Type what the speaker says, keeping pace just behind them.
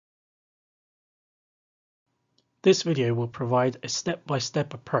This video will provide a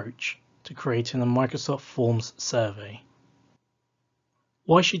step-by-step approach to creating a Microsoft Forms survey.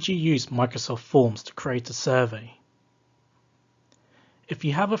 Why should you use Microsoft Forms to create a survey? If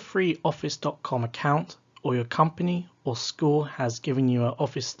you have a free Office.com account, or your company or school has given you an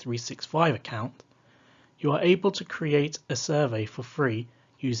Office 365 account, you are able to create a survey for free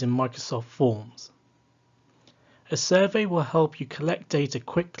using Microsoft Forms. A survey will help you collect data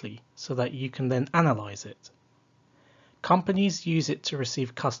quickly so that you can then analyze it. Companies use it to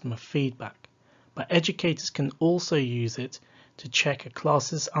receive customer feedback, but educators can also use it to check a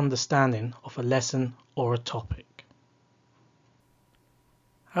class's understanding of a lesson or a topic.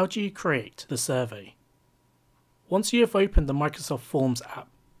 How do you create the survey? Once you have opened the Microsoft Forms app,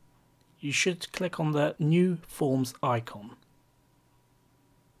 you should click on the New Forms icon.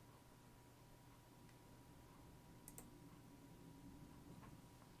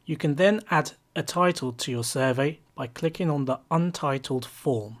 You can then add a title to your survey by clicking on the Untitled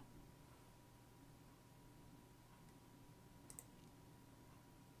form.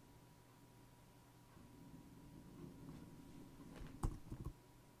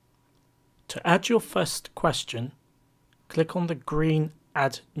 To add your first question, click on the green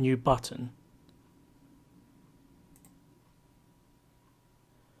Add New button.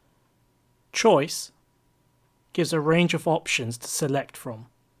 Choice gives a range of options to select from.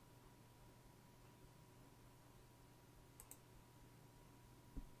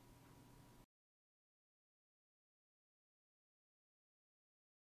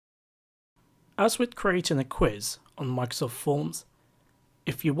 As with creating a quiz on Microsoft Forms,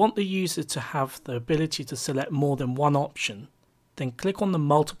 if you want the user to have the ability to select more than one option, then click on the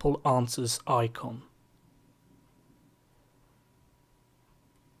Multiple Answers icon.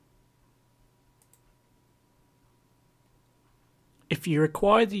 If you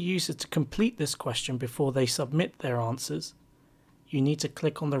require the user to complete this question before they submit their answers, you need to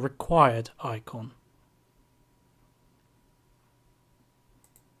click on the Required icon.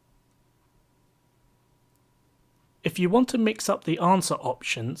 If you want to mix up the answer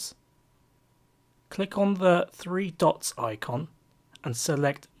options, click on the three dots icon and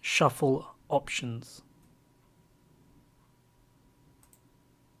select Shuffle Options.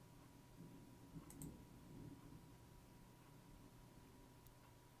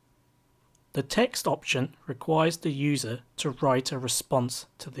 The text option requires the user to write a response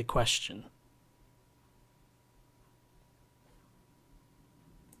to the question.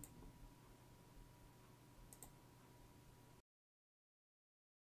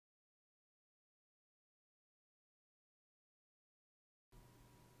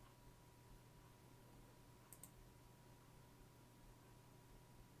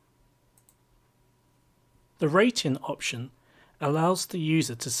 The rating option allows the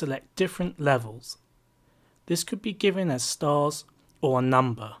user to select different levels. This could be given as stars or a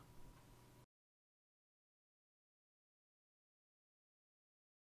number.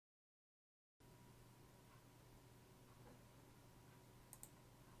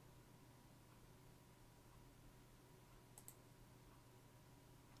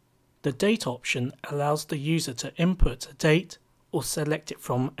 The date option allows the user to input a date or select it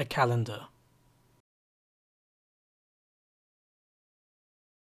from a calendar.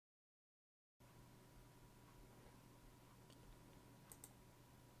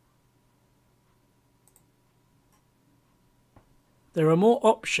 There are more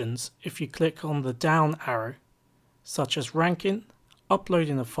options if you click on the down arrow, such as ranking,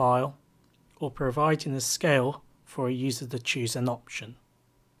 uploading a file, or providing a scale for a user to choose an option.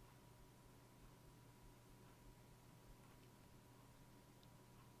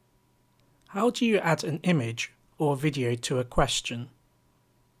 How do you add an image or video to a question?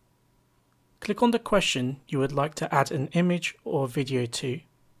 Click on the question you would like to add an image or video to,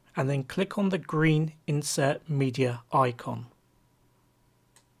 and then click on the green Insert Media icon.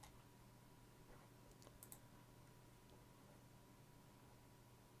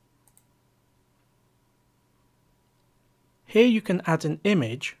 Here you can add an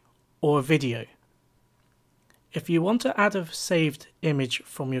image or a video. If you want to add a saved image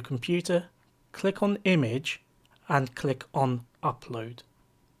from your computer, click on Image and click on Upload.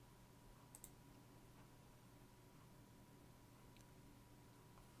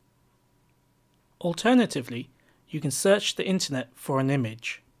 Alternatively, you can search the internet for an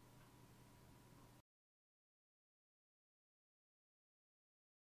image.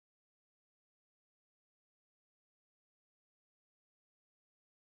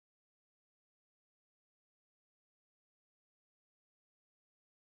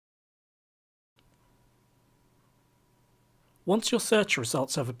 Once your search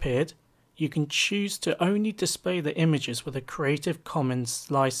results have appeared, you can choose to only display the images with a Creative Commons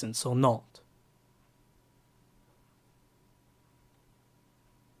license or not.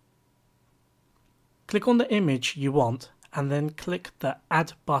 Click on the image you want and then click the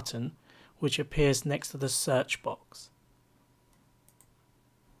Add button, which appears next to the search box.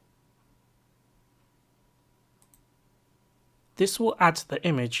 This will add the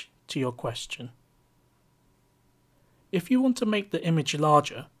image to your question. If you want to make the image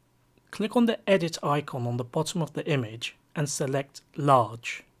larger, click on the edit icon on the bottom of the image and select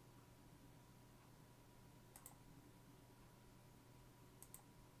Large.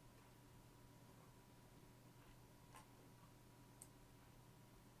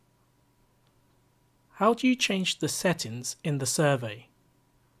 How do you change the settings in the survey?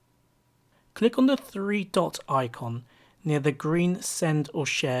 Click on the three-dot icon near the green Send or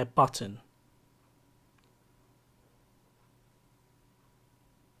Share button.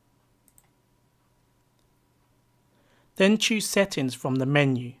 Then choose Settings from the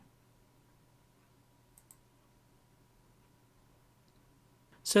menu.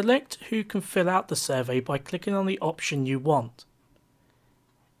 Select who can fill out the survey by clicking on the option you want.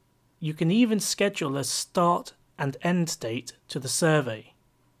 You can even schedule a start and end date to the survey.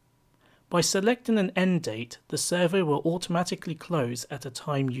 By selecting an end date, the survey will automatically close at a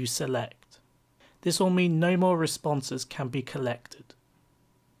time you select. This will mean no more responses can be collected.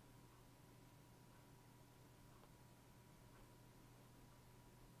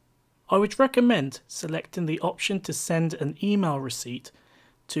 I would recommend selecting the option to send an email receipt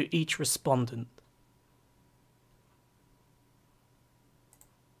to each respondent.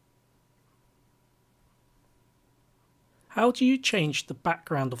 How do you change the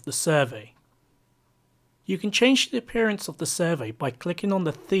background of the survey? You can change the appearance of the survey by clicking on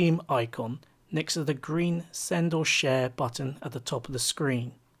the theme icon next to the green Send or Share button at the top of the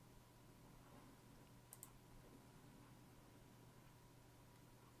screen.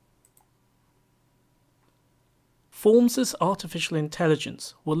 Forms' artificial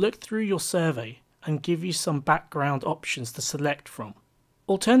intelligence will look through your survey and give you some background options to select from.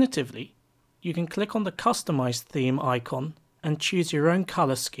 Alternatively, you can click on the Customize theme icon and choose your own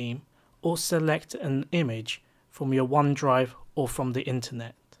color scheme or select an image from your OneDrive or from the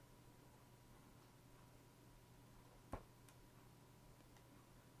internet.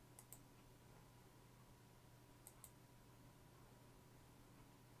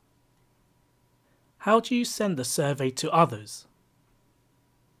 How do you send the survey to others?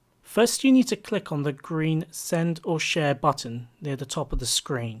 First, you need to click on the green Send or Share button near the top of the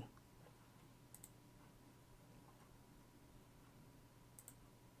screen.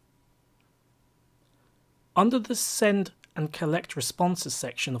 Under the Send and Collect Responses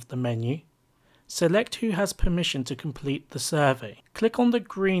section of the menu, select who has permission to complete the survey. Click on the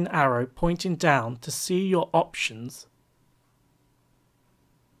green arrow pointing down to see your options.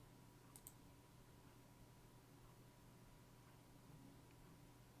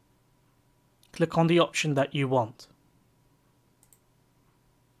 Click on the option that you want.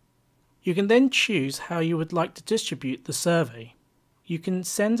 You can then choose how you would like to distribute the survey. You can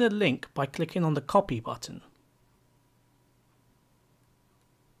send a link by clicking on the Copy button.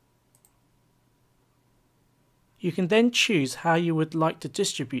 You can then choose how you would like to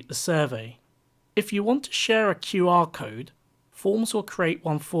distribute the survey. If you want to share a QR code, Forms will create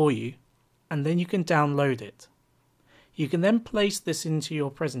one for you, and then you can download it. You can then place this into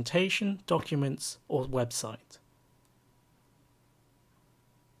your presentation, documents, or website.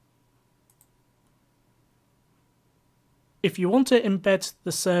 If you want to embed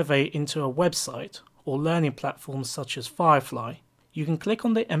the survey into a website or learning platforms such as Firefly, you can click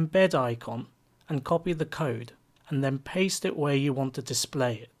on the Embed icon and copy the code, and then paste it where you want to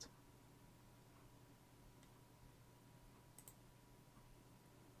display it.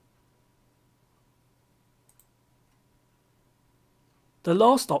 The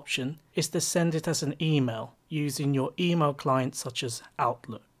last option is to send it as an email using your email client such as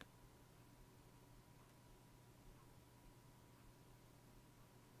Outlook.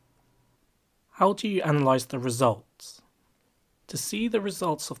 How do you analyze the results? To see the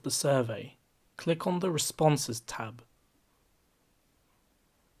results of the survey, click on the Responses tab.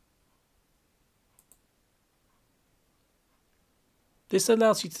 This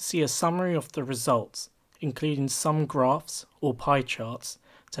allows you to see a summary of the results, including some graphs or pie charts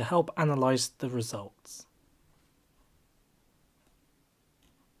to help analyze the results.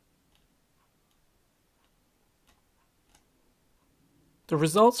 The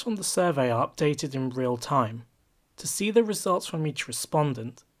results from the survey are updated in real time. To see the results from each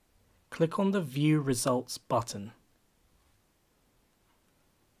respondent, click on the View Results button.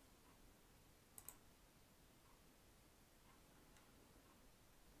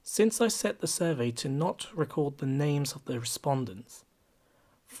 Since I set the survey to not record the names of the respondents,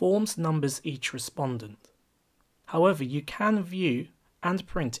 Forms numbers each respondent. However, you can view and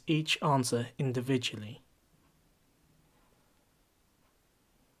print each answer individually.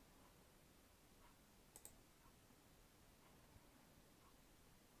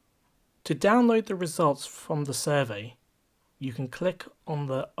 To download the results from the survey, you can click on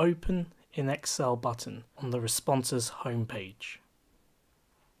the Open in Excel button on the responses homepage.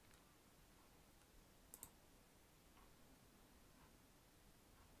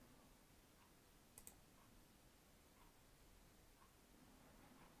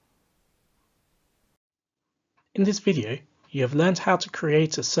 In this video, you have learned how to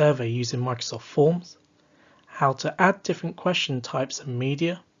create a survey using Microsoft Forms, how to add different question types and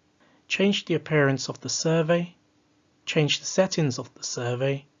media, change the appearance of the survey, change the settings of the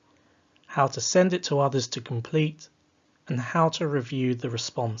survey, how to send it to others to complete, and how to review the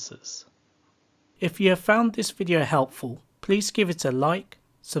responses. If you have found this video helpful, please give it a like,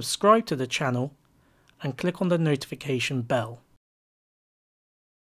 subscribe to the channel, and click on the notification bell.